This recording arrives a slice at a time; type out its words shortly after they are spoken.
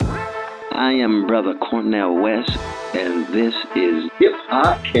I am Brother Cornel West, and this is Hip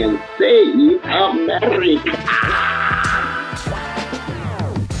Hop Can Save America.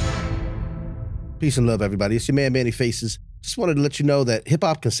 Peace and love, everybody. It's your man, Manny Faces. Just wanted to let you know that Hip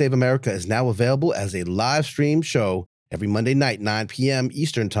Hop Can Save America is now available as a live stream show every Monday night, 9 p.m.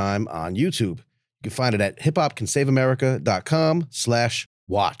 Eastern Time on YouTube. You can find it at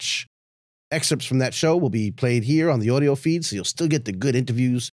hiphopcansaveamerica.com/watch. Excerpts from that show will be played here on the audio feed, so you'll still get the good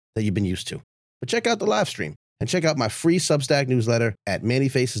interviews that you've been used to. But check out the live stream and check out my free Substack newsletter at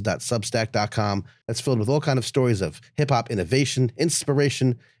mannyfaces.substack.com. That's filled with all kinds of stories of hip-hop innovation,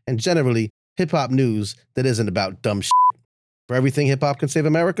 inspiration, and generally hip-hop news that isn't about dumb shit. For everything Hip Hop Can Save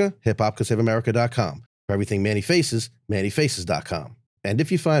America, hiphopcansaveamerica.com. For everything Manny Faces, mannyfaces.com. And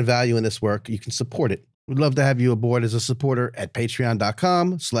if you find value in this work, you can support it. We'd love to have you aboard as a supporter at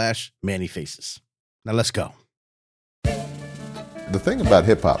patreon.com/mannyfaces. Now let's go. The thing about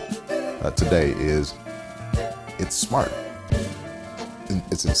hip hop today is it's smart.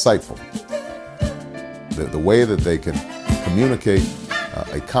 It's insightful. The way that they can communicate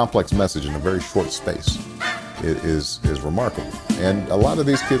a complex message in a very short space is remarkable. And a lot of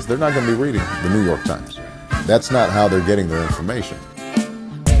these kids, they're not going to be reading the New York Times. That's not how they're getting their information.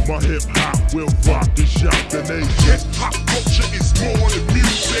 My hip hop will rock and shock the nation. Hip hop culture is more than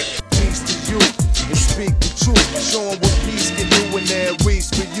music. Peace to you and speak the truth. Show 'em what peace can do when there reach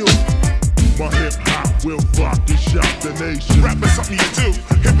for you. My hip hop will rock and shock the nation. Rap is something you do.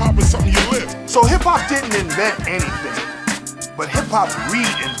 Hip hop is something you live. So hip hop didn't invent anything, but hip hop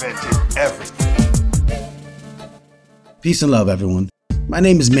reinvented everything. Peace and love, everyone. My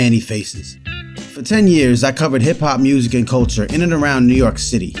name is Manny Faces. For 10 years, I covered hip-hop music and culture in and around New York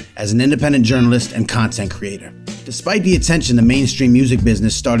City as an independent journalist and content creator. Despite the attention the mainstream music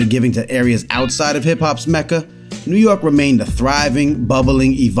business started giving to areas outside of hip-hop's mecca, New York remained a thriving,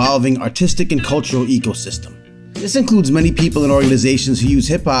 bubbling, evolving artistic and cultural ecosystem. This includes many people and organizations who use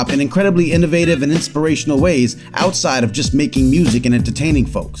hip-hop in incredibly innovative and inspirational ways outside of just making music and entertaining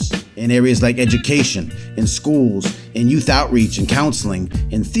folks. In areas like education, in schools, in youth outreach and counseling,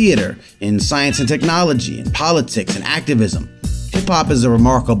 in theater, in science and technology, in politics and activism, hip-hop is a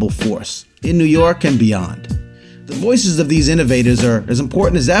remarkable force, in New York and beyond. The voices of these innovators are as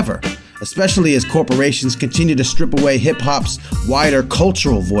important as ever, especially as corporations continue to strip away hip-hop's wider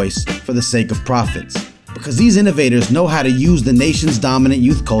cultural voice for the sake of profits. Because these innovators know how to use the nation's dominant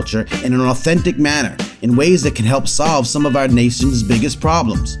youth culture in an authentic manner, in ways that can help solve some of our nation's biggest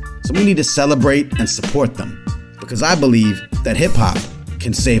problems. So we need to celebrate and support them, because I believe that hip-hop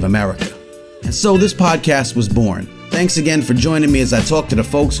can save America. And so this podcast was born. Thanks again for joining me as I talk to the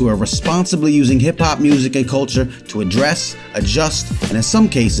folks who are responsibly using hip-hop music and culture to address, adjust, and in some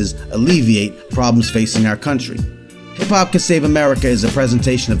cases, alleviate problems facing our country. Hip Hop Can Save America is a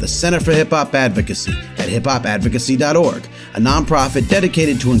presentation of the Center for Hip Hop Advocacy at hiphopadvocacy.org, a nonprofit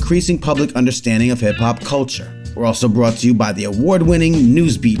dedicated to increasing public understanding of hip hop culture. We're also brought to you by the award-winning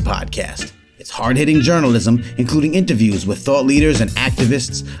Newsbeat podcast. It's hard-hitting journalism, including interviews with thought leaders and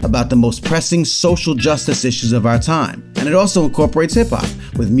activists about the most pressing social justice issues of our time. And it also incorporates hip-hop,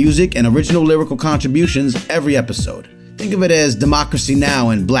 with music and original lyrical contributions every episode. Think of it as Democracy Now!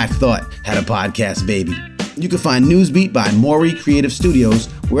 And Black Thought had a podcast, baby. You can find Newsbeat by Maury Creative Studios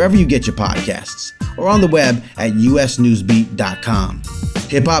wherever you get your podcasts, or on the web at usnewsbeat.com.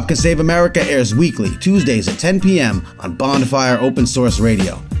 Hip Hop Can Save America airs weekly, Tuesdays at 10 p.m. on Bonfire Open Source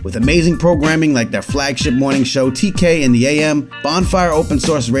Radio. With amazing programming like their flagship morning show, TK in the AM, Bonfire Open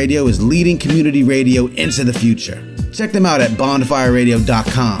Source Radio is leading community radio into the future. Check them out at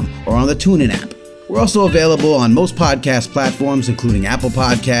bonfireradio.com or on the TuneIn app. We're also available on most podcast platforms, including Apple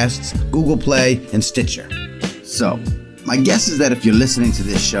Podcasts, Google Play, and Stitcher. So, my guess is that if you're listening to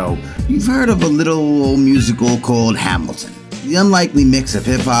this show, you've heard of a little old musical called Hamilton. The unlikely mix of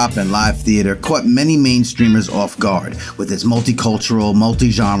hip-hop and live theater caught many mainstreamers off guard with its multicultural,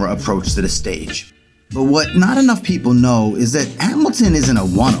 multi-genre approach to the stage. But what not enough people know is that Hamilton isn't a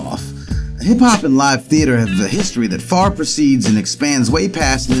one-off. Hip-hop and live theater have a history that far precedes and expands way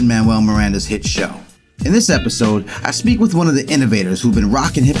past Lin-Manuel Miranda's hit show. In this episode, I speak with one of the innovators who've been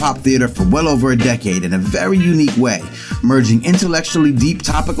rocking hip-hop theater for well over a decade in a very unique way, merging intellectually deep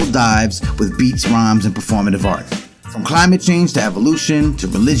topical dives with beats, rhymes, and performative art. From climate change to evolution, to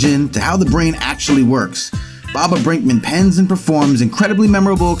religion, to how the brain actually works, Baba Brinkman pens and performs incredibly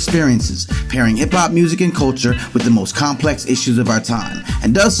memorable experiences, pairing hip-hop music and culture with the most complex issues of our time,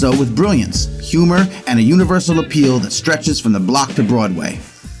 and does so with brilliance, humor, and a universal appeal that stretches from the block to Broadway.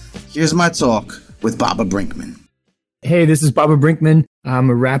 Here's my talk with Baba Brinkman. Hey, this is Baba Brinkman.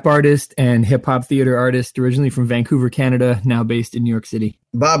 I'm a rap artist and hip hop theater artist, originally from Vancouver, Canada, now based in New York City.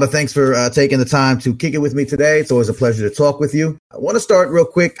 Baba, thanks for taking the time to kick it with me today. It's always a pleasure to talk with you. I want to start real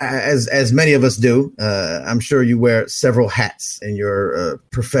quick, as many of us do. I'm sure you wear several hats in your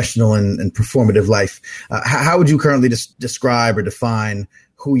professional and performative life. How would you currently describe or define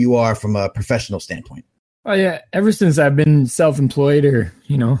who you are from a professional standpoint? Oh, yeah. Ever since I've been self-employed or,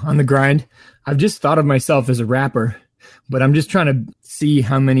 on the grind, I've just thought of myself as a rapper. But I'm just trying to see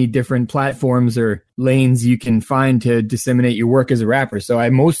how many different platforms or lanes you can find to disseminate your work as a rapper. So I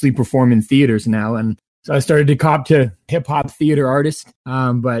mostly perform in theaters now. And so I started to cop to hip hop theater artist.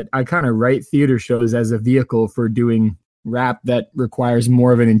 But I kind of write theater shows as a vehicle for doing rap that requires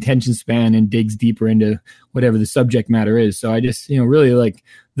more of an attention span and digs deeper into whatever the subject matter is. So I just, really like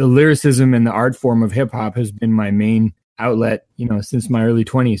the lyricism and the art form of hip hop has been my main outlet, since my early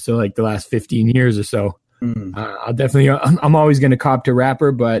 20s. So like the last 15 years or so. I'm always going to cop to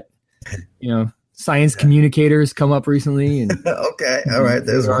rapper, but science communicators come up recently. And okay, all right,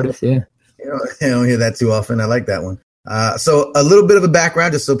 there's one. Artist, yeah. You don't hear that too often. I like that one. So a little bit of a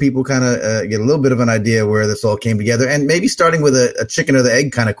background, just so people kind of get a little bit of an idea where this all came together, and maybe starting with a chicken or the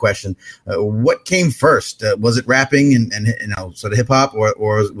egg kind of question. What came first? Was it rapping and sort of hip hop, or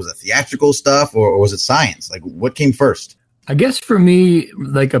was it theatrical stuff, or was it science? Like, what came first? I guess for me,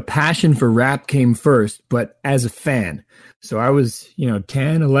 like a passion for rap came first, but as a fan. So I was,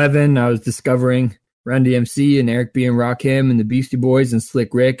 10, 11, I was discovering Run DMC and Eric B. and Rakim and the Beastie Boys and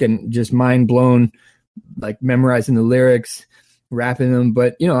Slick Rick, and just mind blown, like memorizing the lyrics, rapping them.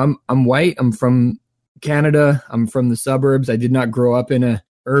 But, I'm white. I'm from Canada. I'm from the suburbs. I did not grow up in a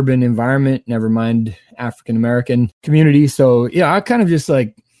urban environment, never mind African-American community. So yeah, I kind of just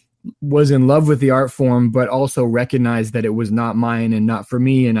was in love with the art form, but also recognized that it was not mine and not for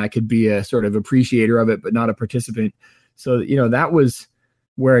me. And I could be a sort of appreciator of it, but not a participant. So, that was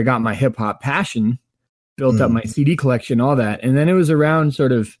where I got my hip hop passion, built up my CD collection, all that. And then it was around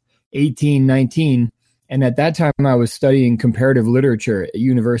sort of 18, 19. And at that time I was studying comparative literature at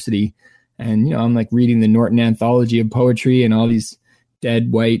university. And, I'm like reading the Norton Anthology of Poetry and all these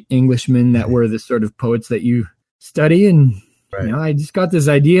dead white Englishmen that were the sort of poets that you study. And, right. I just got this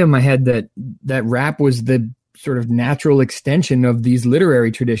idea in my head that rap was the sort of natural extension of these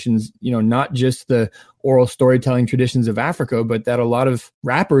literary traditions, not just the oral storytelling traditions of Africa, but that a lot of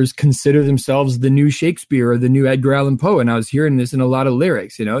rappers consider themselves the new Shakespeare or the new Edgar Allan Poe. And I was hearing this in a lot of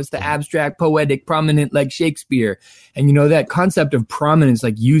lyrics, it's the abstract, poetic, prominent like Shakespeare. And, that concept of prominence,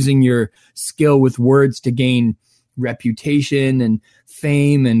 like using your skill with words to gain reputation and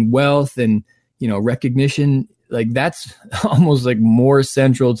fame and wealth and, recognition, like that's almost like more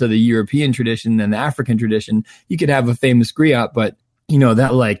central to the European tradition than the African tradition. You could have a famous griot, but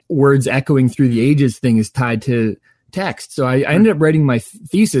that like words echoing through the ages thing is tied to text. So I ended up writing my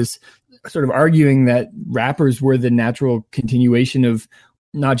thesis sort of arguing that rappers were the natural continuation of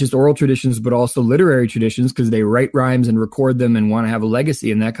not just oral traditions, but also literary traditions, because they write rhymes and record them and want to have a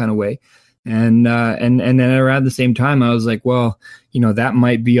legacy in that kind of way. And then around the same time, I was like, well, that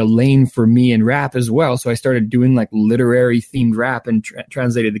might be a lane for me in rap as well. So I started doing like literary themed rap and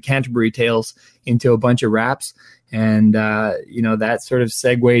translated the Canterbury Tales into a bunch of raps. And, that sort of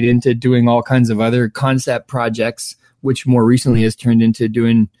segued into doing all kinds of other concept projects, which more recently has turned into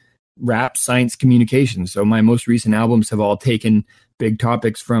doing rap science communication. So my most recent albums have all taken big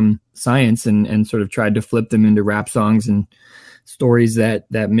topics from science and sort of tried to flip them into rap songs and stories that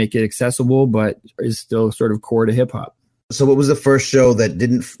make it accessible, but is still sort of core to hip hop. So what was the first show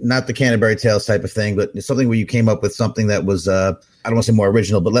that not the Canterbury Tales type of thing, but something where you came up with something that was, I don't want to say more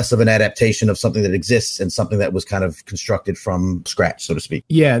original, but less of an adaptation of something that exists and something that was kind of constructed from scratch, so to speak?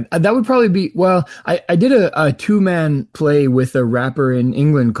 Yeah, that would probably be, well, I did a two-man play with a rapper in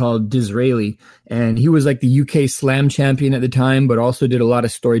England called Disraeli, and he was like the UK slam champion at the time, but also did a lot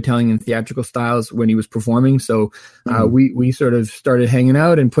of storytelling and theatrical styles when he was performing. So we sort of started hanging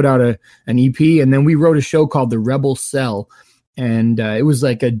out and put out an EP, and then we wrote a show called The Rebel Cell. And it was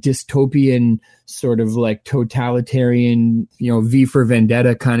like a dystopian sort of like totalitarian, V for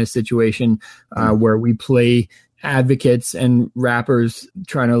Vendetta kind of situation where we play advocates and rappers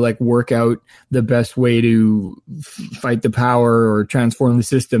trying to like work out the best way to fight the power or transform the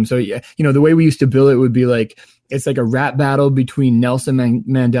system. So, the way we used to bill it would be like, it's like a rap battle between Nelson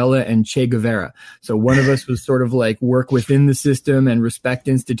Mandela and Che Guevara. So one of us was sort of like work within the system and respect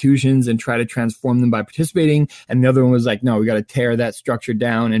institutions and try to transform them by participating. And the other one was like, no, we got to tear that structure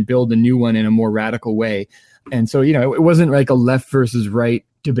down and build a new one in a more radical way. And so, it wasn't like a left versus right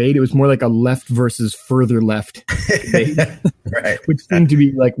debate. It was more like a left versus further left debate, Right. which seemed to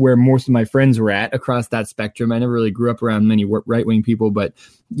be like where most of my friends were at across that spectrum. I never really grew up around many right-wing people, but,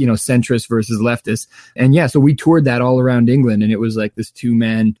 centrist versus leftist. And yeah, so we toured that all around England, and it was like this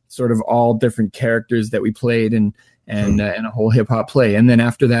 2-man sort of all different characters that we played and a whole hip hop play. And then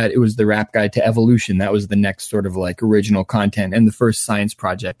after that, it was the Rap Guide to Evolution. That was the next sort of like original content and the first science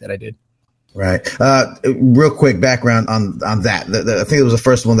project that I did. Right. Real quick background on that. I think it was the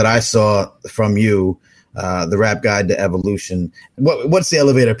first one that I saw from you, the Rap Guide to Evolution. What's the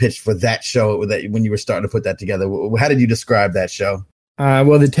elevator pitch for that show that when you were starting to put that together? How did you describe that show?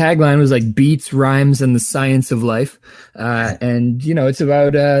 Well, the tagline was like beats, rhymes, and the science of life. And, it's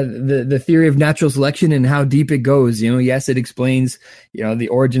about the theory of natural selection and how deep it goes. Yes, it explains, the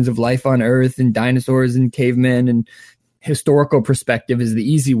origins of life on Earth and dinosaurs and cavemen, and historical perspective is the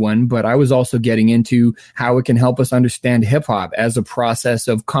easy one, but I was also getting into how it can help us understand hip hop as a process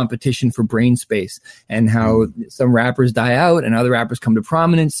of competition for brain space, and how some rappers die out and other rappers come to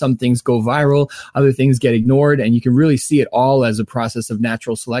prominence. Some things go viral, other things get ignored, and you can really see it all as a process of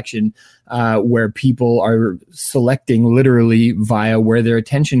natural selection, where people are selecting literally via where their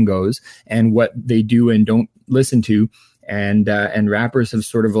attention goes and what they do and don't listen to. And rappers have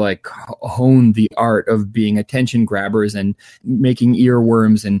sort of like honed the art of being attention grabbers and making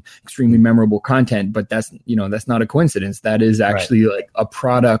earworms and extremely memorable content. But that's not a coincidence. That is actually like a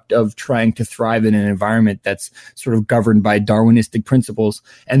product of trying to thrive in an environment that's sort of governed by Darwinistic principles.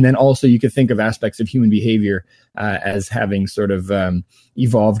 And then also you could think of aspects of human behavior as having sort of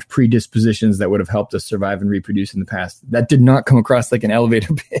evolved predispositions that would have helped us survive and reproduce in the past. That did not come across like an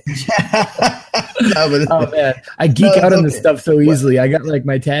elevator pitch. Oh man, I geek out on this stuff so easily. I got like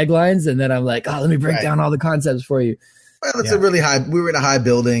my taglines, and then I'm like, let me break down all the concepts for you. Well, it's a really high. We were in a high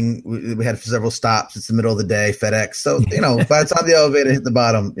building. We had several stops. It's the middle of the day, FedEx. So by the time the elevator hit the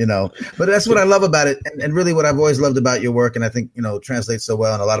bottom, But that's what I love about it, and really what I've always loved about your work, and I think translates so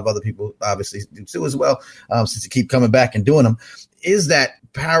well, and a lot of other people obviously do too as well. Since you keep coming back and doing them, is that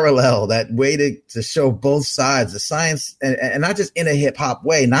parallel, that way to show both sides, the science, and not just in a hip hop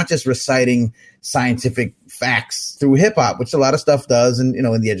way, not just reciting scientific facts through hip hop, which a lot of stuff does. And,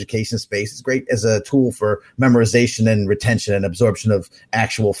 in the education space, it's great as a tool for memorization and retention and absorption of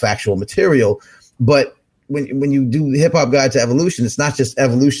actual factual material. But when you do the Hip Hop Guide to Evolution, it's not just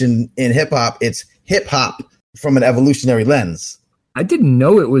evolution in hip hop, it's hip hop from an evolutionary lens. I didn't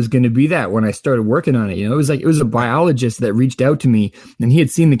know it was going to be that when I started working on it. It was a biologist that reached out to me, and he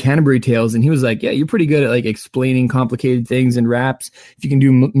had seen the Canterbury Tales, and he was like, yeah, you're pretty good at like explaining complicated things in raps. If you can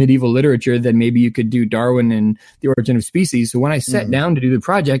do medieval literature, then maybe you could do Darwin and the Origin of Species. So when I sat down to do the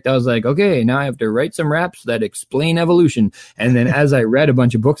project, I was like, okay, now I have to write some raps that explain evolution. And then as I read a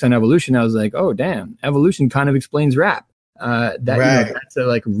bunch of books on evolution, I was like, oh, damn, evolution kind of explains rap. That's a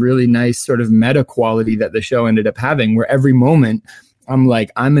like really nice sort of meta quality that the show ended up having, where every moment I'm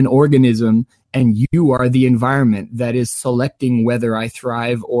like, I'm an organism and you are the environment that is selecting whether I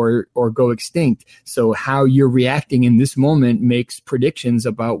thrive or go extinct. So how you're reacting in this moment makes predictions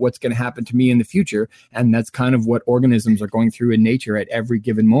about what's going to happen to me in the future. And that's kind of what organisms are going through in nature at every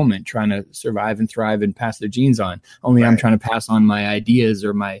given moment, trying to survive and thrive and pass their genes on. Only I'm trying to pass on my ideas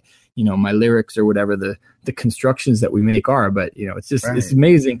or my lyrics or whatever the constructions that we make are. But, it's just, it's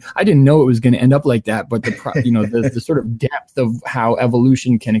amazing. I didn't know it was going to end up like that, but the sort of depth of how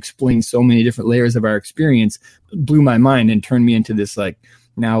evolution can explain so many different layers of our experience blew my mind and turned me into this like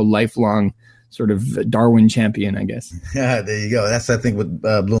now lifelong sort of Darwin champion, I guess. Yeah, there you go. That's, I think,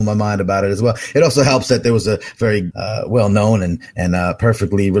 what blew my mind about it as well. It also helps that there was a very well-known and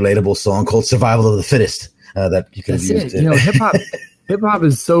perfectly relatable song called Survival of the Fittest that you could have used. Hip-hop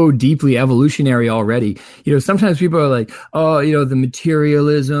is so deeply evolutionary already. Sometimes people are like, the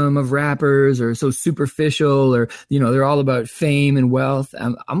materialism of rappers are so superficial, or, they're all about fame and wealth.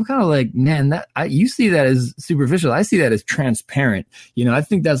 I'm kind of like, man, you see that as superficial. I see that as transparent. I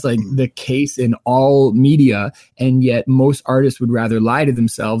think that's like the case in all media. And yet most artists would rather lie to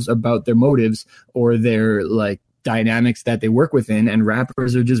themselves about their motives or their like dynamics that they work within, and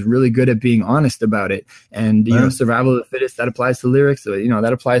rappers are just really good at being honest about it. And survival of the fittest, that applies to lyrics,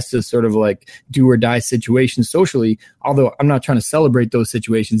 that applies to sort of like do or die situations socially, although I'm not trying to celebrate those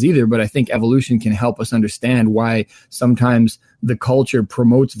situations either. But I think evolution can help us understand why sometimes the culture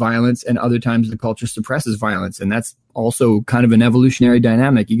promotes violence and other times the culture suppresses violence, and that's also kind of an evolutionary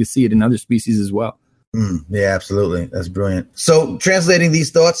dynamic. You can see it in other species as well. Yeah, absolutely. That's brilliant. So translating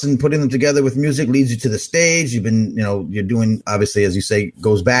these thoughts and putting them together with music leads you to the stage. You've been, you're doing, obviously, as you say,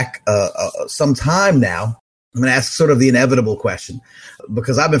 goes back some time now. I'm going to ask sort of the inevitable question,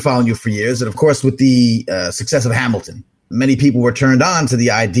 because I've been following you for years. And of course, with the success of Hamilton, many people were turned on to the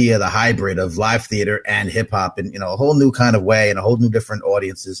idea, the hybrid of live theater and hip hop in, a whole new kind of way and a whole new different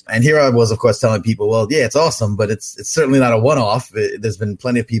audiences. And here I was, of course, telling people, well, yeah, it's awesome, but it's certainly not a one-off. There's been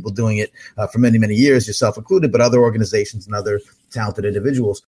plenty of people doing it for many, many years, yourself included, but other organizations and other talented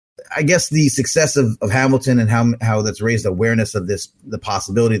individuals. I guess the success of Hamilton and how that's raised awareness of the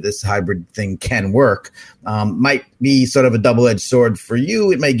possibility this hybrid thing can work might be sort of a double-edged sword for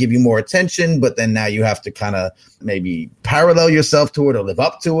you. It may give you more attention, but then now you have to kind of maybe parallel yourself to it or live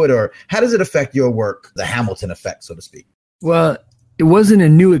up to it. Or how does it affect your work, the Hamilton effect, so to speak? Well, it wasn't a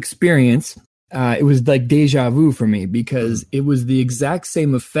new experience. It was like deja vu for me, because it was the exact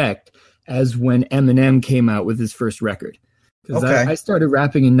same effect as when Eminem came out with his first record. Because I started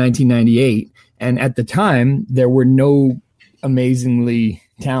rapping in 1998, and at the time, there were no amazingly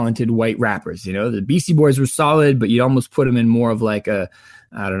talented white rappers. The Beastie Boys were solid, but you almost put them in more of like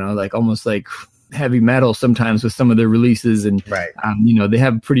almost like heavy metal sometimes with some of their releases. And, they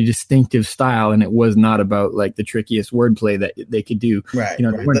have a pretty distinctive style, and it was not about like the trickiest wordplay that they could do. Right. They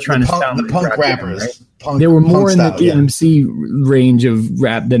weren't trying to sound the like punk rappers. Right? They were more in the EMC range of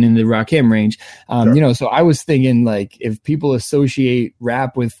rap than in the Rakim range. So I was thinking, like, if people associate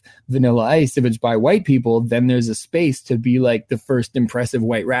rap with Vanilla Ice, if it's by white people, then there's a space to be like the first impressive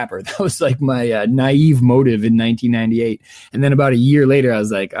white rapper. That was like my naive motive in 1998. And then about a year later, I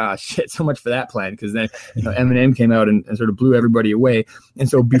was like, shit, so much for that plan. Because then Eminem came out and sort of blew everybody away. And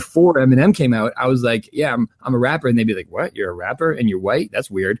so before Eminem came out, I was like, yeah, I'm a rapper. And they'd be like, what? You're a rapper and you're white?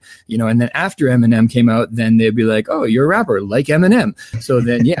 That's weird. And then after Eminem came out, then they'd be like, oh, you're a rapper like Eminem. So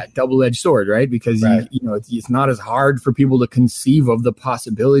then, yeah, double-edged sword, right? Because it's not as hard for people to conceive of the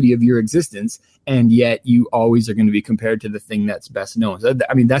possibility of your existence, and yet you always are going to be compared to the thing that's best known. So,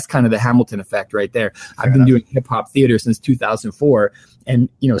 I mean, that's kind of the Hamilton effect right there. I've been doing hip-hop theater since 2004, and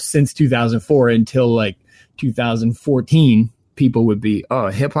since 2004 until like 2014, people would be, oh,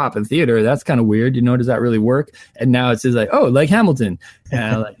 hip hop and theater, that's kind of weird. Does that really work? And now it's just like, oh, like Hamilton. And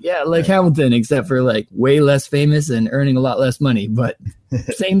I'm like, yeah, like Hamilton, except for like way less famous and earning a lot less money. But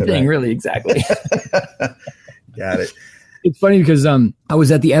same thing, really, exactly. Got it. It's funny because I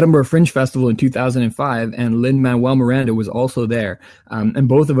was at the Edinburgh Fringe Festival in 2005, and Lin-Manuel Miranda was also there. And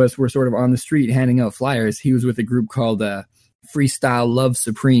both of us were sort of on the street handing out flyers. He was with a group called Freestyle Love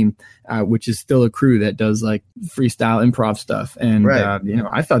Supreme, which is still a crew that does like freestyle improv stuff. And,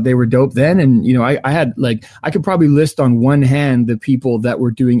 I thought they were dope then. And, I had like, I could probably list on one hand the people that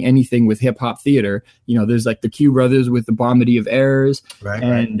were doing anything with hip hop theater. There's like the Q Brothers with the Bomedy of Errors.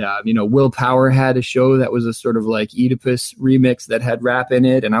 And, Will Power had a show that was a sort of like Oedipus remix that had rap in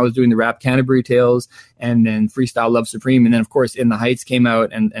it. And I was doing the Rap Canterbury Tales, and then Freestyle Love Supreme. And then, of course, In the Heights came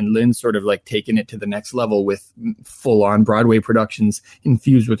out, and Lynn sort of like taking it to the next level with full on Broadway productions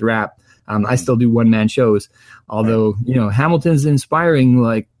infused with rap. I still do one-man shows, although, Hamilton's inspiring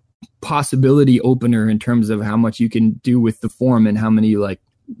like possibility opener in terms of how much you can do with the form and how many like,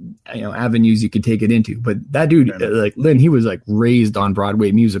 avenues you could take it into. But that dude, like Lynn, he was like raised on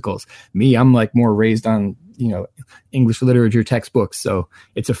Broadway musicals. Me, I'm like more raised on, English literature textbooks. So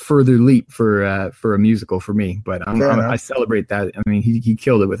it's a further leap for a musical for me, but I celebrate that. I mean, he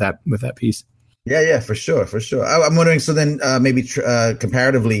killed it with that piece. Yeah, for sure. I'm wondering, so then maybe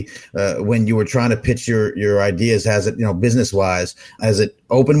comparatively, when you were trying to pitch your ideas, has it, business wise, has it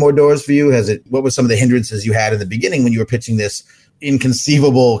opened more doors for you? What were some of the hindrances you had in the beginning when you were pitching this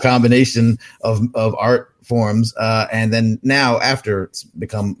inconceivable combination of art forms, and then now after it's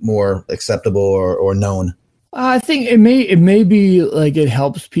become more acceptable or known? I think it may be like it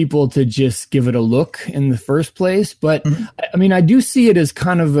helps people to just give it a look in the first place. But I mean, I do see it as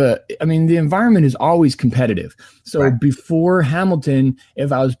kind of the environment is always competitive. So before Hamilton,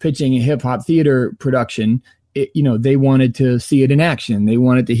 if I was pitching a hip hop theater production, they wanted to see it in action. They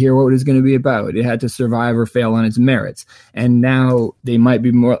wanted to hear what it was going to be about. It had to survive or fail on its merits. And now they might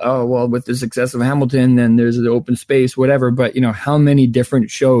be more, oh, well, with the success of Hamilton, then there's an open space, whatever. But, how many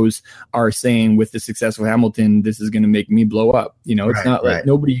different shows are saying with the success of Hamilton, this is going to make me blow up? It's not like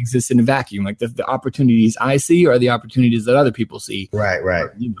nobody exists in a vacuum. Like the opportunities I see are the opportunities that other people see. Right.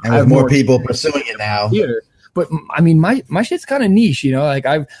 And with more people pursuing it now. Theater. But I mean, my shit's kind of niche, like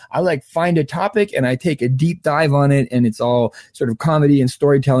I like find a topic and I take a deep dive on it, and it's all sort of comedy and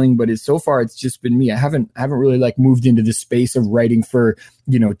storytelling. But so far it's just been me. I haven't really like moved into the space of writing for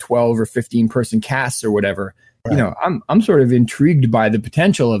 12 or 15 person casts or whatever. Right. I'm sort of intrigued by the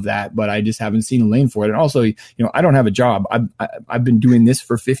potential of that, but I just haven't seen a lane for it. And also, I don't have a job. I've been doing this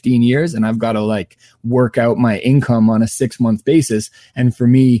for 15 years, and I've got to like work out my income on a 6-month basis. And for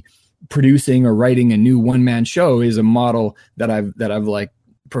me, producing or writing a new one-man show is a model that I've like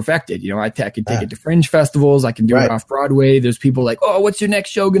perfected. I could take it to fringe festivals. I can do it off Broadway. There's people like, oh, what's your next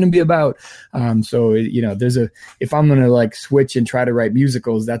show going to be about? So if I'm going to like switch and try to write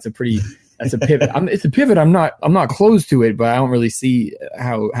musicals, that's a pivot. It's a pivot. I'm not close to it, but I don't really see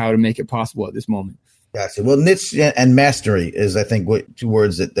how to make it possible at this moment. Gotcha. Well, niche and mastery is, I think, two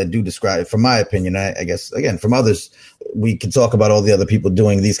words that do describe it, from my opinion. I guess, again, from others, we can talk about all the other people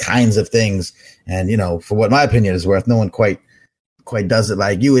doing these kinds of things. And, for what my opinion is worth, no one quite does it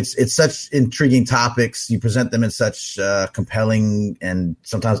like you. It's such intriguing topics. You present them in such compelling and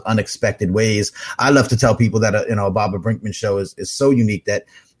sometimes unexpected ways. I love to tell people that, a Barbara Brinkman show is so unique that,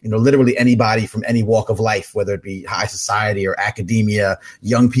 literally anybody from any walk of life, whether it be high society or academia,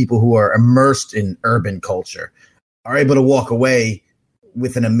 young people who are immersed in urban culture, are able to walk away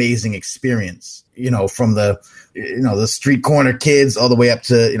with an amazing experience, from the street corner kids all the way up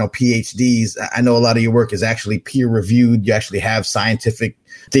to, PhDs. I know a lot of your work is actually peer reviewed. You actually have scientific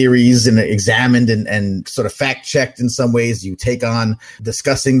theories and examined and sort of fact checked in some ways. You take on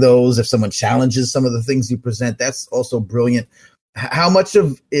discussing those. If someone challenges some of the things you present, that's also brilliant. How much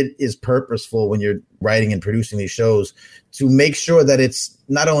of it is purposeful when you're writing and producing these shows to make sure that it's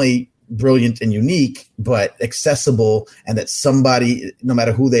not only brilliant and unique, but accessible, and that somebody, no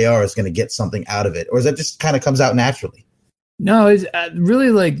matter who they are, is going to get something out of it? Or is that just kind of comes out naturally? No, it's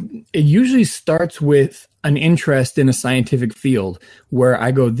really like, it usually starts with an interest in a scientific field where I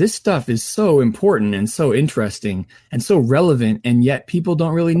go, this stuff is so important and so interesting and so relevant, and yet people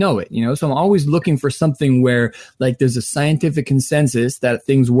don't really know it, So I'm always looking for something where like there's a scientific consensus that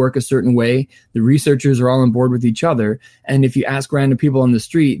things work a certain way. The researchers are all on board with each other. And if you ask random people on the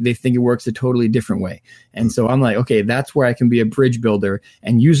street, they think it works a totally different way. And so I'm like, okay, that's where I can be a bridge builder.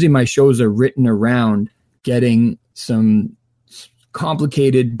 And usually my shows are written around getting some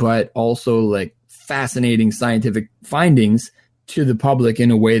complicated but also like fascinating scientific findings to the public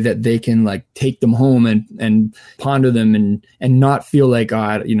in a way that they can like take them home and ponder them and not feel like,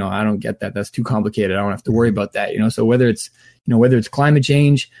 I don't get that. That's too complicated. I don't have to worry about that. So whether it's climate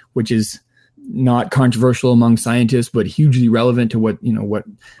change, which is not controversial among scientists, but hugely relevant to what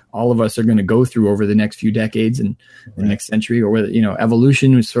all of us are going to go through over the next few decades and the next century, or whether,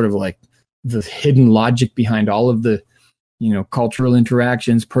 evolution is sort of like the hidden logic behind all of the, cultural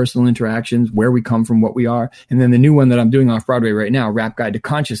interactions, personal interactions, where we come from, what we are. And then the new one that I'm doing off Broadway right now, Rap Guide to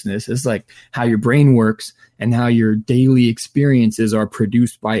Consciousness, is like how your brain works and how your daily experiences are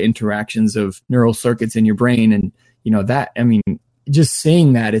produced by interactions of neural circuits in your brain. And, just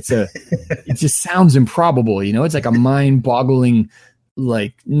saying that, it just sounds improbable, it's like a mind-boggling,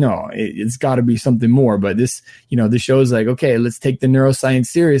 like, no, it's got to be something more. But this, the show's like, okay, let's take the neuroscience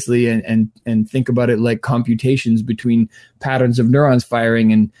seriously and think about it like computations between patterns of neurons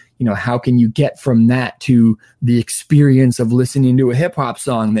firing. And, how can you get from that to the experience of listening to a hip hop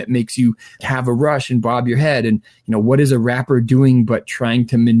song that makes you have a rush and bob your head? And, what is a rapper doing but trying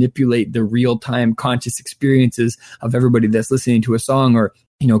to manipulate the real time conscious experiences of everybody that's listening to a song, or,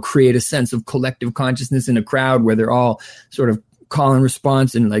 create a sense of collective consciousness in a crowd where they're all sort of call and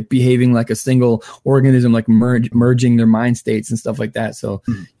response and like behaving like a single organism, like merging their mind states and stuff like that. So,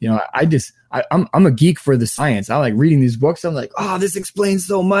 I'm a geek for the science. I like reading these books. I'm like, oh, this explains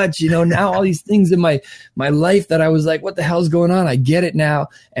so much, now all these things in my life that I was like, what the hell's going on? I get it now.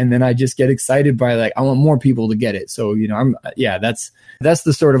 And then I just get excited by like, I want more people to get it. So, that's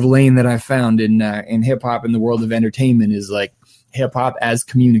the sort of lane that I found in hip hop, in the world of entertainment, is like hip hop as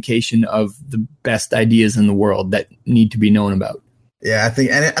communication of the best ideas in the world that need to be known about. Yeah, I think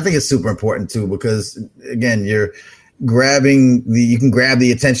it's super important too, because again, you can grab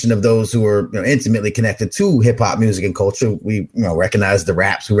the attention of those who are intimately connected to hip hop music and culture. We recognize the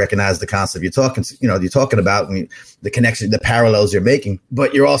raps, we recognize the concept you're talking about, the connection, the parallels you're making,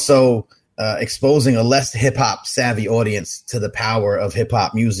 but you're also exposing a less hip hop savvy audience to the power of hip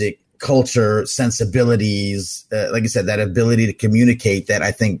hop music, culture, sensibilities, like you said, that ability to communicate that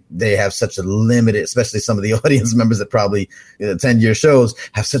I think they have such a limited, especially some of the audience members that probably attend your shows,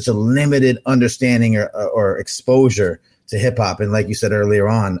 have such a limited understanding or exposure to hip hop. And like you said earlier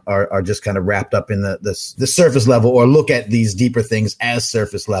on, are just kind of wrapped up in the surface level, or look at these deeper things as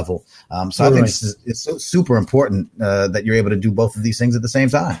surface level. So I think it's so super important that you're able to do both of these things at the same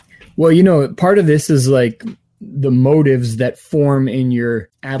time. Well, part of this is like the motives that form in your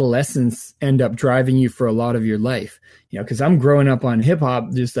adolescence end up driving you for a lot of your life, because I'm growing up on hip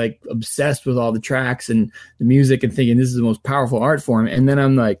hop, just like obsessed with all the tracks and the music and thinking this is the most powerful art form. And then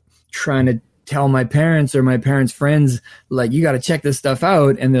I'm like trying to tell my parents or my parents' friends, like, you got to check this stuff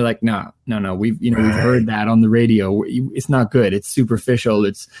out. And they're like, no, we've heard that on the radio. It's not good. It's superficial.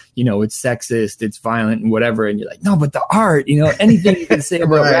 It's, it's sexist, it's violent and whatever. And you're like, no, but the art, anything you can say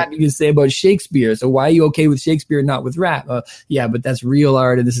about rap, you can say about Shakespeare. So why are you okay with Shakespeare, not with rap? Yeah, but that's real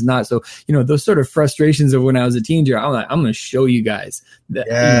art and this is not. So, those sort of frustrations of when I was a teenager, I'm like, I'm going to show you guys that,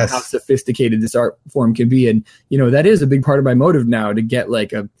 how sophisticated this art form can be. And, that is a big part of my motive now, to get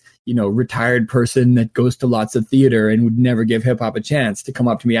like a, retired person that goes to lots of theater and would never give hip hop a chance to come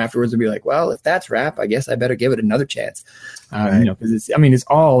up to me afterwards and be like, well, if that's rap, I guess I better give it another chance. Because it's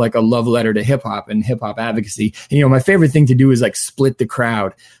all like a love letter to hip hop and hip hop advocacy. And, my favorite thing to do is like split the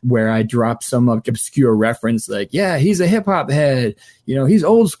crowd, where I drop some obscure reference like, yeah, he's a hip hop head. He's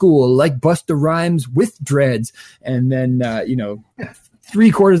old school, like Busta Rhymes with dreads. And then,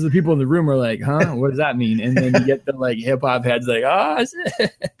 3/4 of the people in the room are like, huh, what does that mean? And then you get the like hip hop heads like, right.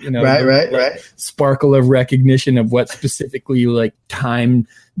 Sparkle of recognition of what specifically like time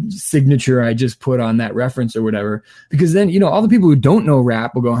signature I just put on that reference or whatever. Because then, all the people who don't know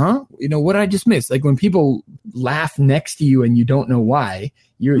rap will go, huh? What did I just miss? Like when people laugh next to you and you don't know why,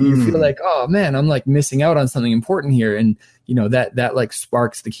 you feel like, oh man, I'm like missing out on something important here. And, that like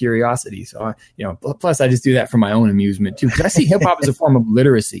sparks the curiosity. So, plus I just do that for my own amusement too. Cause I see hip hop as a form of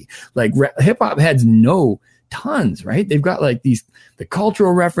literacy. Like hip hop heads know tons, right? They've got like the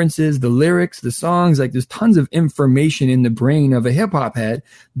cultural references, the lyrics, the songs, like there's tons of information in the brain of a hip hop head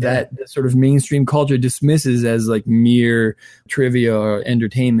that the sort of mainstream culture dismisses as like mere trivia or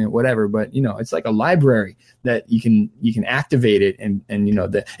entertainment, whatever. But, it's like a library that you can activate it. And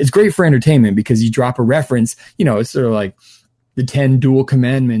it's great for entertainment because you drop a reference, it's sort of like the 10 dual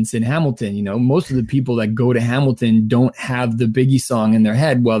commandments in Hamilton. Most of the people that go to Hamilton don't have the Biggie song in their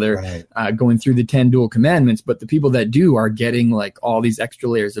head while they're going through the 10 dual commandments. But the people that do are getting like all these extra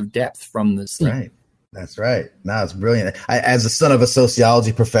layers of depth from the scene. Right. That's right. No, it's brilliant. As the son of a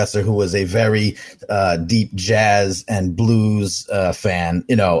sociology professor who was a very deep jazz and blues fan,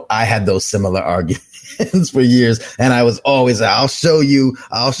 I had those similar arguments for years. And I was always, I'll show you,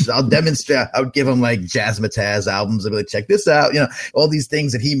 I'll demonstrate. I would give him like Jazzmatazz albums and be like, check this out. All these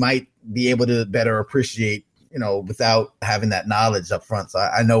things that he might be able to better appreciate, without having that knowledge up front. So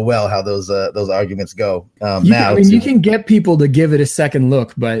I know well how those arguments go. You can get people to give it a second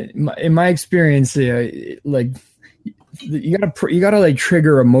look, but in my experience, like you gotta like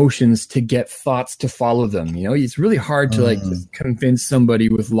trigger emotions to get thoughts to follow them. It's really hard to like just convince somebody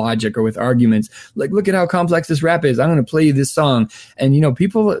with logic or with arguments. Like, look at how complex this rap is. I'm going to play you this song. And,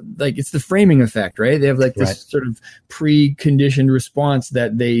 people like, it's the framing effect, right? They have like this sort of preconditioned response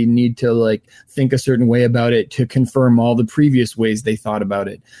that they need to like think a certain way about it to confirm all the previous ways they thought about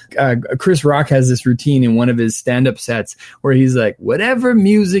it. Chris Rock has this routine in one of his stand-up sets where he's like, whatever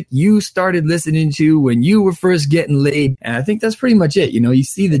music you started listening to when you were first getting laid. And I think that's pretty much it. You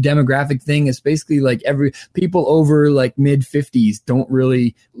see the demographic thing. It's basically like people over like mid 50s don't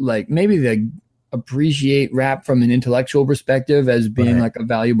really like, maybe they appreciate rap from an intellectual perspective as being like a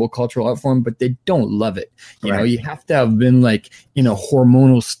valuable cultural art form, but they don't love it. You have to have been like in a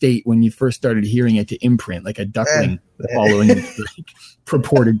hormonal state when you first started hearing it to imprint, like a duckling following its like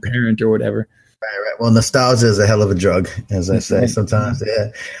purported parent or whatever. Right. Well, nostalgia is a hell of a drug, as I say sometimes.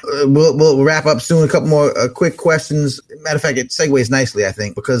 Yeah. We'll wrap up soon. A couple more quick questions. Matter of fact, it segues nicely, I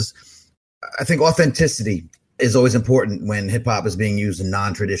think, because I think authenticity is always important when hip hop is being used in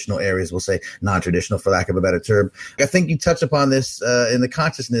non-traditional areas. We'll say non-traditional for lack of a better term. I think you touch upon this in the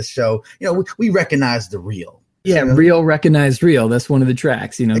Consciousness show. We recognize the real. Yeah, real, recognized real. That's one of the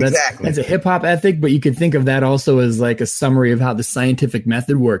tracks. That's a hip hop ethic, but you could think of that also as like a summary of how the scientific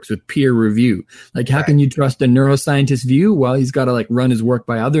method works with peer review. Like, how can you trust a neuroscientist's view? Well, he's got to like run his work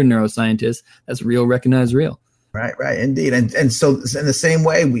by other neuroscientists. That's real, recognized real. Right, indeed. And so in the same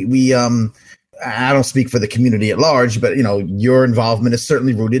way, we I don't speak for the community at large, but your involvement is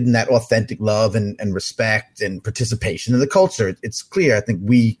certainly rooted in that authentic love and respect and participation in the culture. It's clear. I think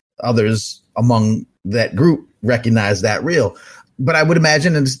we others among that group recognize that real. But I would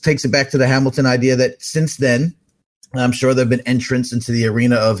imagine, and this takes it back to the Hamilton idea, that since then, I'm sure there have been entrants into the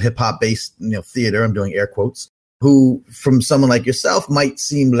arena of hip hop based, theater. I'm doing air quotes, who from someone like yourself might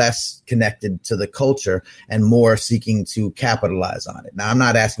seem less connected to the culture and more seeking to capitalize on it. Now, I'm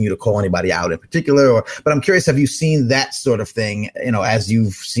not asking you to call anybody out in particular, but I'm curious, have you seen that sort of thing, as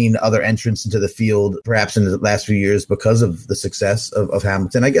you've seen other entrants into the field, perhaps in the last few years because of the success of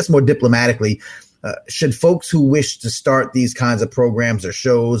Hamilton? I guess more diplomatically, should folks who wish to start these kinds of programs or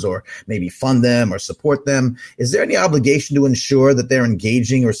shows or maybe fund them or support them, is there any obligation to ensure that they're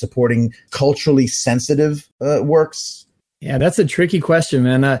engaging or supporting culturally sensitive works? Yeah, that's a tricky question,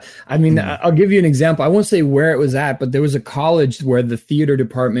 man. I mean, I'll give you an example. I won't say where it was at, but there was a college where the theater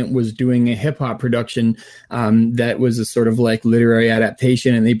department was doing a hip hop production that was a sort of like literary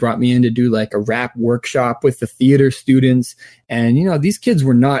adaptation. And they brought me in to do like a rap workshop with the theater students. And, you know, these kids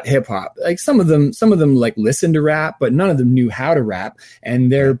were not hip hop. Like some of them like listened to rap, but none of them knew how to rap.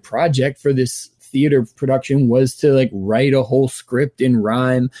 And their project for this theater production was to like write a whole script in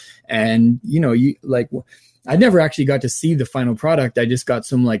rhyme. And, you know, I never actually got to see the final product. I just got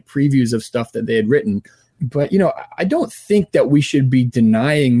some like previews of stuff that they had written. But, you know, I don't think that we should be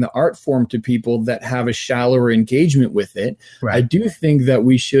denying the art form to people that have a shallower engagement with it. Right. I do think that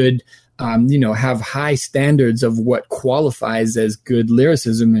we should, have high standards of what qualifies as good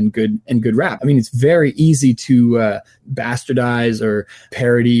lyricism and good rap. I mean, it's very easy to bastardize or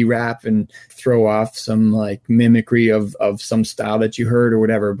parody rap and throw off some like mimicry of some style that you heard or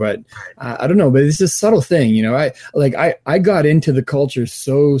whatever. But I don't know, but it's a subtle thing, you know. I got into the culture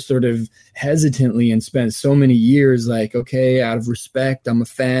so sort of hesitantly and spent so many years like, okay, out of respect, I'm a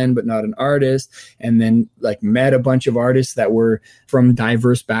fan but not an artist, and then like met a bunch of artists that were from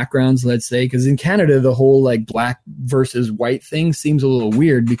diverse backgrounds, let's say, because in Canada the whole like black versus white thing seems a little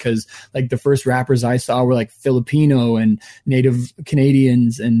weird, because like the first rappers I saw were like Filipino and Native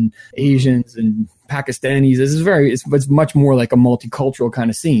Canadians and Asians and Pakistanis. It's much more like a multicultural kind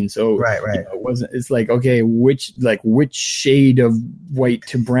of scene. So right. You know, it's like, okay, which shade of white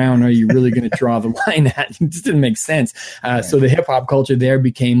to brown are you really going to draw the line at? It just didn't make sense. So the hip hop culture there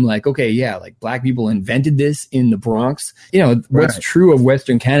became like, okay, yeah, like black people invented this in the Bronx. You know, what's true of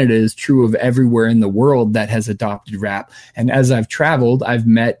Western Canada is true of everywhere in the world that has adopted rap. And as I've traveled, I've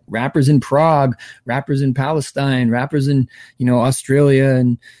met rappers in Prague, rappers in Palestine, rappers in, you know, Australia,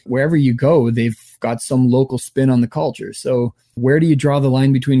 and wherever you go, they've got some local spin on the culture. So where do you draw the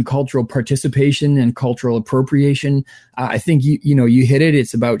line between cultural participation and cultural appropriation? I think you hit it.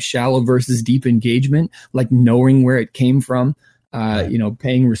 It's about shallow versus deep engagement, like knowing where it came from,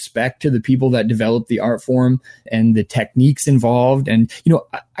 paying respect to the people that developed the art form and the techniques involved. And, you know,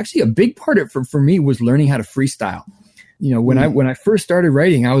 actually a big part of it for me was learning how to freestyle. You know, when I first started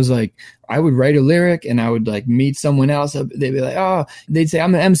writing, I was like, I would write a lyric and I would like meet someone else. They'd be like, oh, they'd say,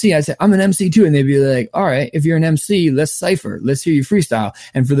 I'm an MC. I said, I'm an MC too. And they'd be like, all right, if you're an MC, let's cypher. Let's hear you freestyle.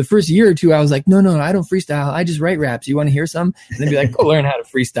 And for the first year or two, I was like, no, I don't freestyle. I just write raps. You want to hear some? And they'd be like, go learn how to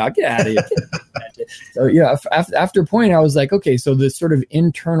freestyle. Get out of here. So yeah, after a point, I was like, okay, so the sort of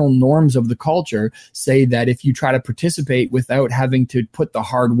internal norms of the culture say that if you try to participate without having to put the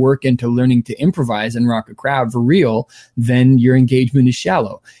hard work into learning to improvise and rock a crowd for real, then your engagement is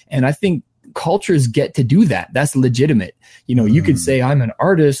shallow. And I think cultures get to do that. That's legitimate. You know, you could say I'm an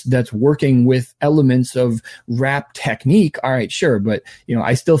artist that's working with elements of rap technique. All right, sure. But, you know,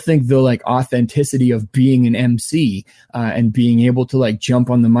 I still think the like authenticity of being an MC and being able to like jump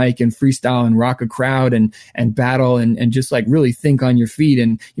on the mic and freestyle and rock a crowd and battle and just like really think on your feet.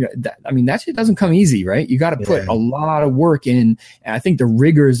 And, you know, that shit doesn't come easy, right? You got to put a lot of work in. And I think the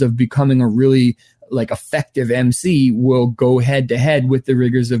rigors of becoming a really like effective MC will go head to head with the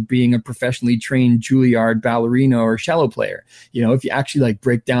rigors of being a professionally trained Juilliard ballerina or cello player. You know, if you actually like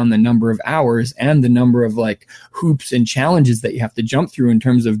break down the number of hours and the number of like hoops and challenges that you have to jump through in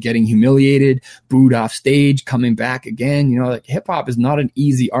terms of getting humiliated, booed off stage, coming back again, you know, like hip hop is not an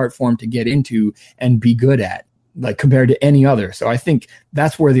easy art form to get into and be good at, like compared to any other. So I think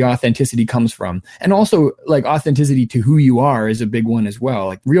that's where the authenticity comes from. And also like authenticity to who you are is a big one as well.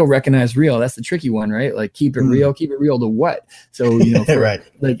 Like real, recognize real. That's the tricky one, right? Like keep it real to what? So, you know, right.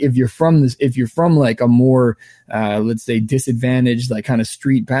 Like if you're from like a more, let's say disadvantaged, like kind of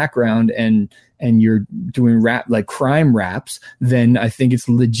street background and you're doing rap, like crime raps, then I think it's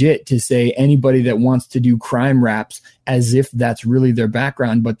legit to say anybody that wants to do crime raps as if that's really their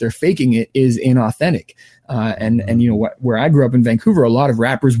background, but they're faking it is inauthentic. And you know what, where I grew up in Vancouver, a lot of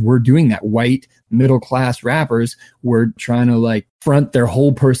rappers were doing that. White middle-class rappers were trying to like front their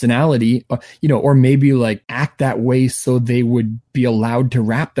whole personality, you know, or maybe like act that way so they would be allowed to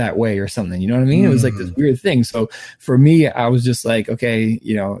rap that way or something. You know what I mean? It was like this weird thing. So for me, I was just like, okay,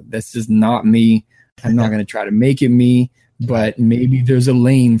 you know, that's just not me. I'm not going to try to make it me, but maybe there's a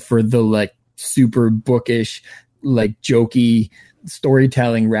lane for the like super bookish, like jokey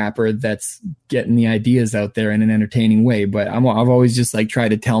storytelling rapper that's getting the ideas out there in an entertaining way. But I've always just like tried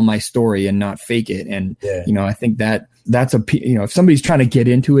to tell my story and not fake it. And, you know, I think that's if somebody's trying to get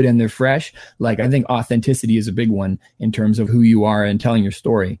into it and they're fresh, like I think authenticity is a big one in terms of who you are and telling your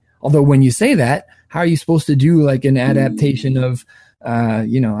story. Although when you say that, how are you supposed to do like an adaptation of, I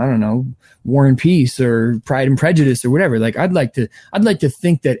don't know, War and Peace or Pride and Prejudice or whatever? Like I'd like to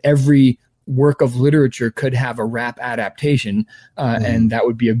think that every work of literature could have a rap adaptation, and that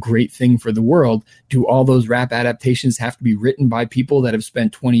would be a great thing for the world. Do all those rap adaptations have to be written by people that have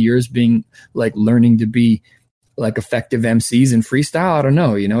spent 20 years being like learning to be like effective MCs and freestyle? I don't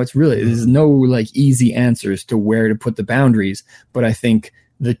know. It's really, there's no like easy answers to where to put the boundaries. But I think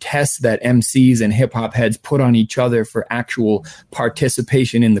the tests that MCs and hip hop heads put on each other for actual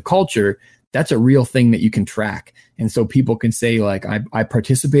participation in the culture, that's a real thing that you can track. And so people can say like, I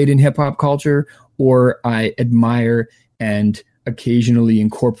participate in hip hop culture, or I admire and occasionally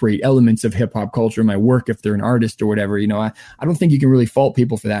incorporate elements of hip hop culture in my work if they're an artist or whatever. I don't think you can really fault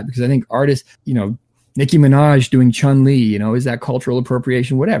people for that, because I think artists, Nicki Minaj doing Chun-Li, is that cultural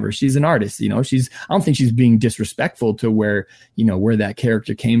appropriation? Whatever. She's an artist, I don't think she's being disrespectful to where that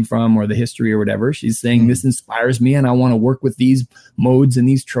character came from or the history or whatever. She's saying this inspires me and I want to work with these modes and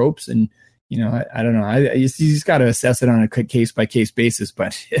these tropes. And, I don't know. You just got to assess it on a case by case basis,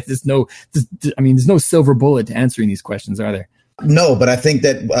 but there's no silver bullet to answering these questions, are there? No, but I think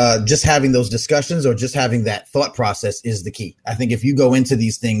that just having those discussions or just having that thought process is the key. I think if you go into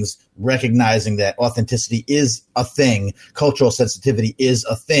these things recognizing that authenticity is a thing, cultural sensitivity is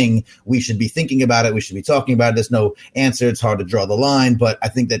a thing, we should be thinking about it. We should be talking about it. There's no answer. It's hard to draw the line. But I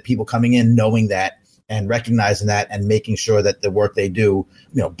think that people coming in knowing that and recognizing that and making sure that the work they do,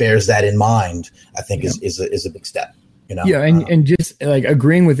 bears that in mind, I think is a big step. Yeah, and just like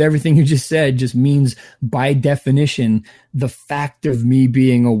agreeing with everything you just said just means by definition, the fact of me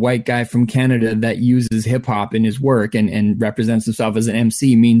being a white guy from Canada that uses hip hop in his work and represents himself as an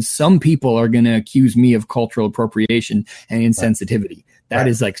MC means some people are going to accuse me of cultural appropriation and insensitivity. That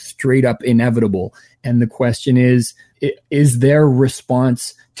is like straight up inevitable. And the question is their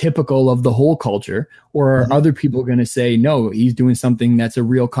response typical of the whole culture, or are other people going to say, no, he's doing something that's a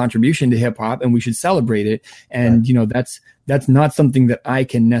real contribution to hip hop and we should celebrate it? And, that's not something that I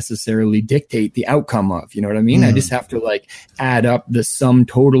can necessarily dictate the outcome of, you know what I mean? I just have to like add up the sum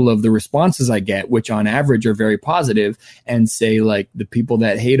total of the responses I get, which on average are very positive, and say like the people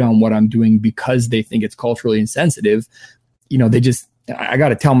that hate on what I'm doing because they think it's culturally insensitive, I got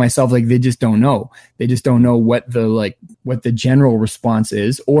to tell myself like they just don't know. They just don't know what the general response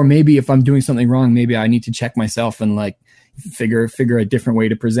is. Or maybe if I'm doing something wrong, maybe I need to check myself and like figure a different way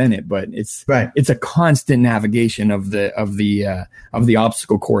to present it. But it's a constant navigation of the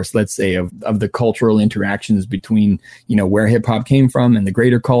obstacle course, let's say, of the cultural interactions between where hip hop came from and the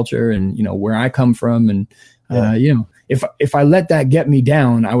greater culture, and where I come from, and if I let that get me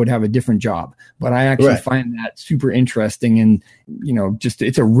down, I would have a different job. But I actually find that super interesting, and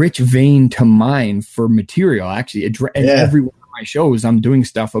it's a rich vein to mine for material. Actually, every one of my shows, I'm doing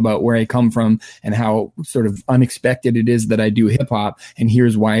stuff about where I come from and how sort of unexpected it is that I do hip hop, and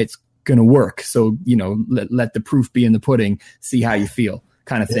here's why it's gonna work. So let the proof be in the pudding. See how you feel,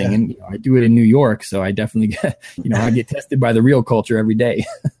 kind of thing. And I do it in New York, so I definitely get I get tested by the real culture every day.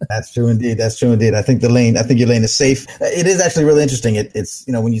 That's true indeed. I think your lane is safe. It is actually really interesting. It's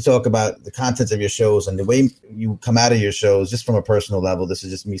when you talk about the contents of your shows and the way you come out of your shows, just from a personal level, this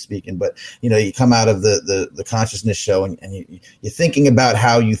is just me speaking, but you come out of the consciousness show and you're thinking about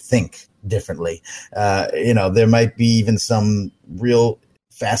how you think differently. There might be even some real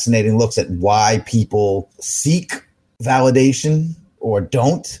fascinating looks at why people seek validation or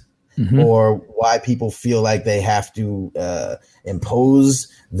don't, or why people feel like they have to impose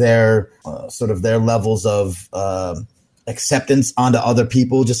their their levels of acceptance onto other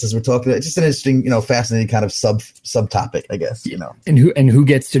people, just as we're talking about. It's just an interesting, fascinating kind of subtopic, I guess, And who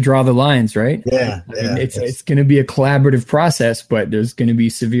gets to draw the lines, right? Yeah. It's going to be a collaborative process, but there's going to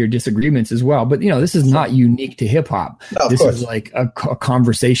be severe disagreements as well. But, this is not unique to hip hop. No, this is like a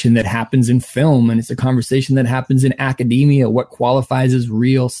conversation that happens in film, and it's a conversation that happens in academia, what qualifies as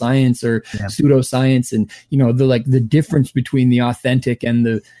real science or pseudoscience. And, the difference between the authentic and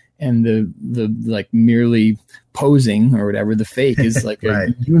the like merely posing or whatever, the fake, is like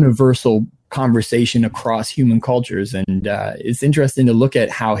a universal conversation across human cultures. And it's interesting to look at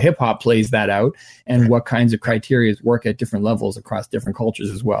how hip hop plays that out and what kinds of criteria work at different levels across different cultures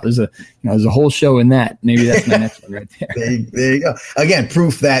as well. There's a whole show in that. Maybe that's my next one right there. There you go. Again,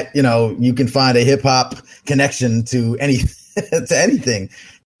 proof that, you can find a hip hop connection to anything.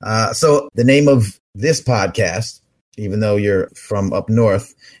 So the name of this podcast, even though you're from up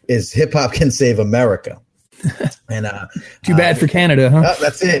north, is Hip Hop Can Save America. And too bad for Canada, huh?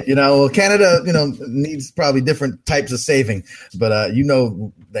 That's it. Canada, needs probably different types of saving, but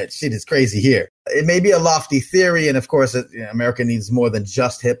that shit is crazy here. It may be a lofty theory, and of course, America needs more than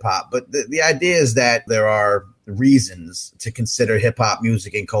just hip hop. But the idea is that there are reasons to consider hip hop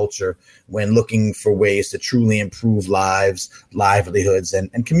music and culture when looking for ways to truly improve lives, livelihoods,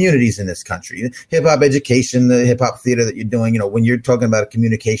 and communities in this country. Hip hop education, the hip hop theater that you're doing, when you're talking about a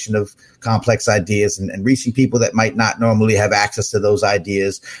communication of complex ideas and reaching people that might not normally have access to those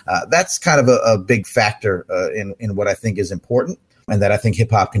ideas, that's kind of a big factor in what I think is important, and that I think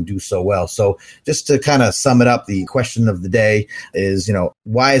hip hop can do so well. So just to kind of sum it up, the question of the day is,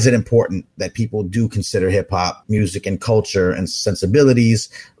 why is it important that people do consider hip hop music and culture and sensibilities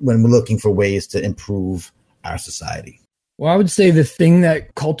when we're looking for ways to improve our society? Well, I would say the thing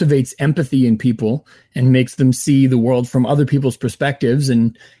that cultivates empathy in people and makes them see the world from other people's perspectives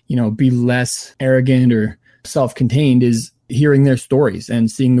and, be less arrogant or self-contained is hearing their stories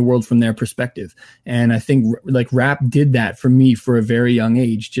and seeing the world from their perspective. And I think rap did that for me for a very young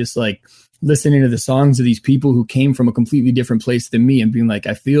age, just like listening to the songs of these people who came from a completely different place than me and being like,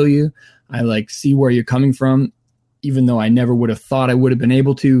 I feel you. I see where you're coming from, even though I never would have thought I would have been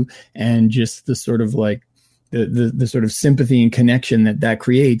able to. And just the sort of the sort of sympathy and connection that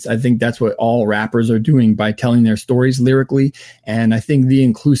creates. I think that's what all rappers are doing by telling their stories lyrically. And I think the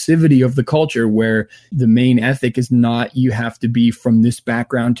inclusivity of the culture, where the main ethic is not you have to be from this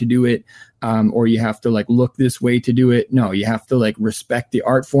background to do it, or you have to look this way to do it. No, you have to respect the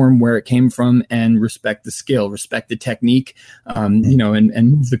art form where it came from and respect the skill, respect the technique, and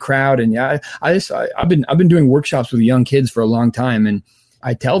move the crowd. And yeah, I've been doing workshops with young kids for a long time, and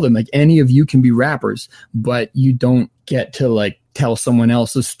I tell them any of you can be rappers, but you don't get to tell someone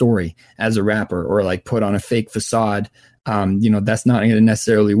else's story as a rapper or put on a fake facade. That's not going to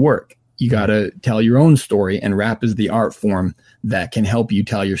necessarily work. You got to tell your own story, and rap is the art form that can help you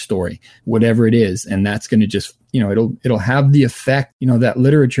tell your story, whatever it is. And that's going to just, it'll have the effect, that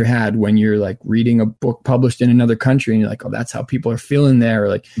literature had when you're reading a book published in another country and you're like, oh, that's how people are feeling there.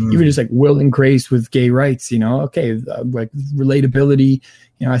 Or even just Will and Grace with gay rights, relatability.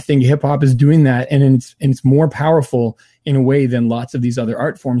 I think hip hop is doing that, and it's more powerful in a way than lots of these other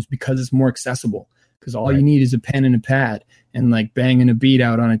art forms because it's more accessible. Because all you need is a pen and a pad and banging a beat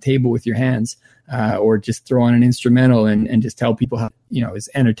out on a table with your hands, or just throw on an instrumental and just tell people how, is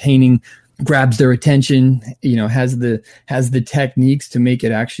entertaining, grabs their attention, has the techniques to make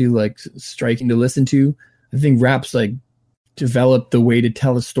it actually striking to listen to. I think rap's developed the way to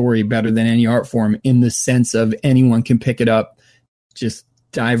tell a story better than any art form, in the sense of anyone can pick it up, just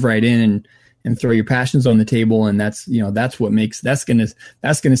dive right in and throw your passions on the table. And that's going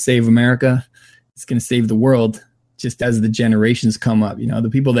to save America. It's going to save the world, just as the generations come up. The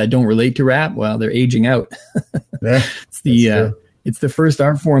people that don't relate to rap, well, they're aging out. Yeah, it's the first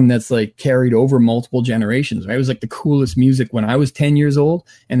art form that's carried over multiple generations, right? It was the coolest music when I was 10 years old,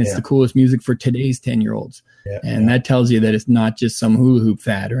 and it's the coolest music for today's 10-year-olds. Yeah, and that tells you that it's not just some hula hoop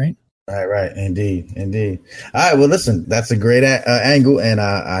fad, right? Right. Indeed. All right. Well, listen, that's a great angle. And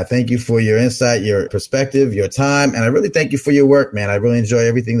I thank you for your insight, your perspective, your time. And I really thank you for your work, man. I really enjoy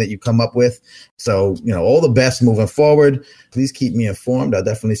everything that you come up with. So, all the best moving forward. Please keep me informed. I'll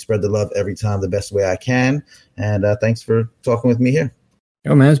definitely spread the love every time the best way I can. And thanks for talking with me here.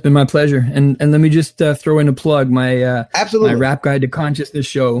 Oh man, it's been my pleasure. And let me just throw in a plug. My Absolutely. My Rap Guide to Consciousness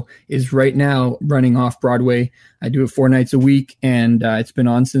show is right now running off Broadway. I do it 4 nights a week, and it's been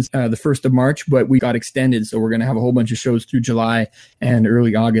on since the 1st of March, but we got extended. So we're going to have a whole bunch of shows through July and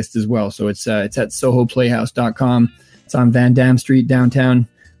early August as well. So it's at sohoplayhouse.com. It's on Van Dam Street downtown.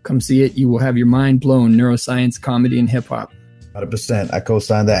 Come see it. You will have your mind blown. Neuroscience, comedy, and hip hop. 100%. I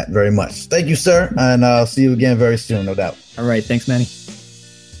co-sign that very much. Thank you, sir. And I'll see you again very soon, no doubt. All right. Thanks, Manny.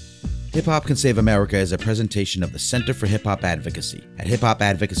 Hip Hop Can Save America is a presentation of the Center for Hip Hop Advocacy at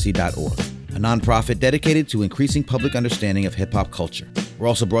hiphopadvocacy.org, a nonprofit dedicated to increasing public understanding of hip hop culture. We're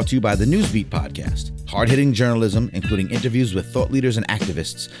also brought to you by the Newsbeat podcast, hard-hitting journalism, including interviews with thought leaders and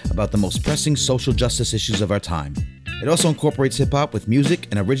activists about the most pressing social justice issues of our time. It also incorporates hip hop with music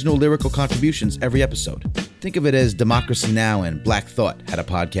and original lyrical contributions every episode. Think of it as Democracy Now! And Black Thought had a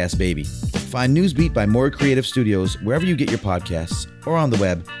podcast baby. Find Newsbeat by Mori Creative Studios wherever you get your podcasts, or on the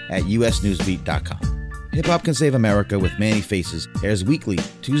web at usnewsbeat.com. Hip Hop Can Save America with Manny Faces airs weekly,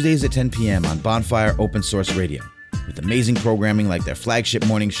 Tuesdays at 10 p.m. on Bonfire Open Source Radio. With amazing programming like their flagship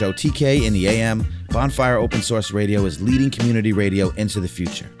morning show TK in the AM, Bonfire Open Source Radio is leading community radio into the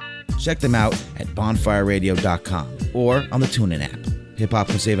future. Check them out at bonfireradio.com or on the TuneIn app. Hip Hop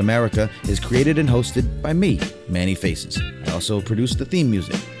Can Save America is created and hosted by me, Manny Faces. I also produce the theme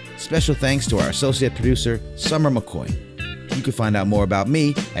music. Special thanks to our associate producer, Summer McCoy. You can find out more about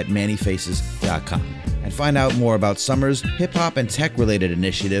me at mannyfaces.com and find out more about Summer's hip-hop and tech-related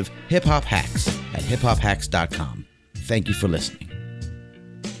initiative, Hip Hop Hacks, at hiphophacks.com. Thank you for listening.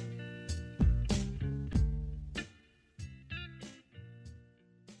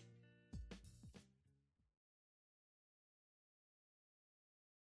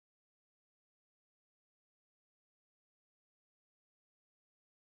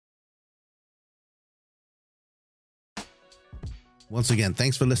 Once again,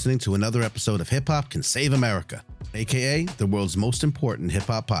 thanks for listening to another episode of Hip Hop Can Save America, aka the world's most important hip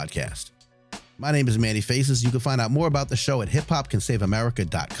hop podcast. My name is Manny Faces. You can find out more about the show at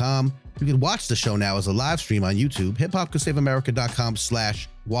hiphopcansaveamerica.com. You can watch the show now as a live stream on YouTube,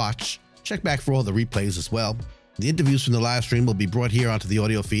 hiphopcansaveamerica.com/watch. Check back for all the replays as well. The interviews from the live stream will be brought here onto the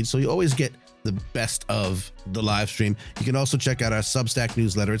audio feed, so you always get the best of the live stream. You can also check out our Substack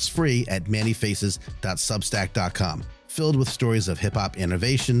newsletter. It's free at mannyfaces.substack.com, filled with stories of hip-hop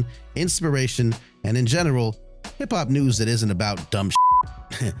innovation, inspiration, and in general, hip-hop news that isn't about dumb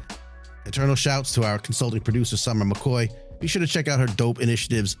shit. Eternal shouts to our consulting producer, Summer McCoy. Be sure to check out her dope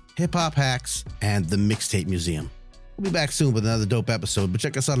initiatives, Hip Hop Hacks, and the Mixtape Museum. We'll be back soon with another dope episode, but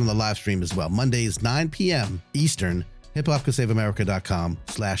check us out on the live stream as well. Mondays, 9 p.m. Eastern,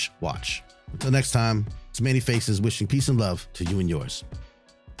 hiphopcansaveamerica.com/watch. Until next time, it's Manny Faces wishing peace and love to you and yours.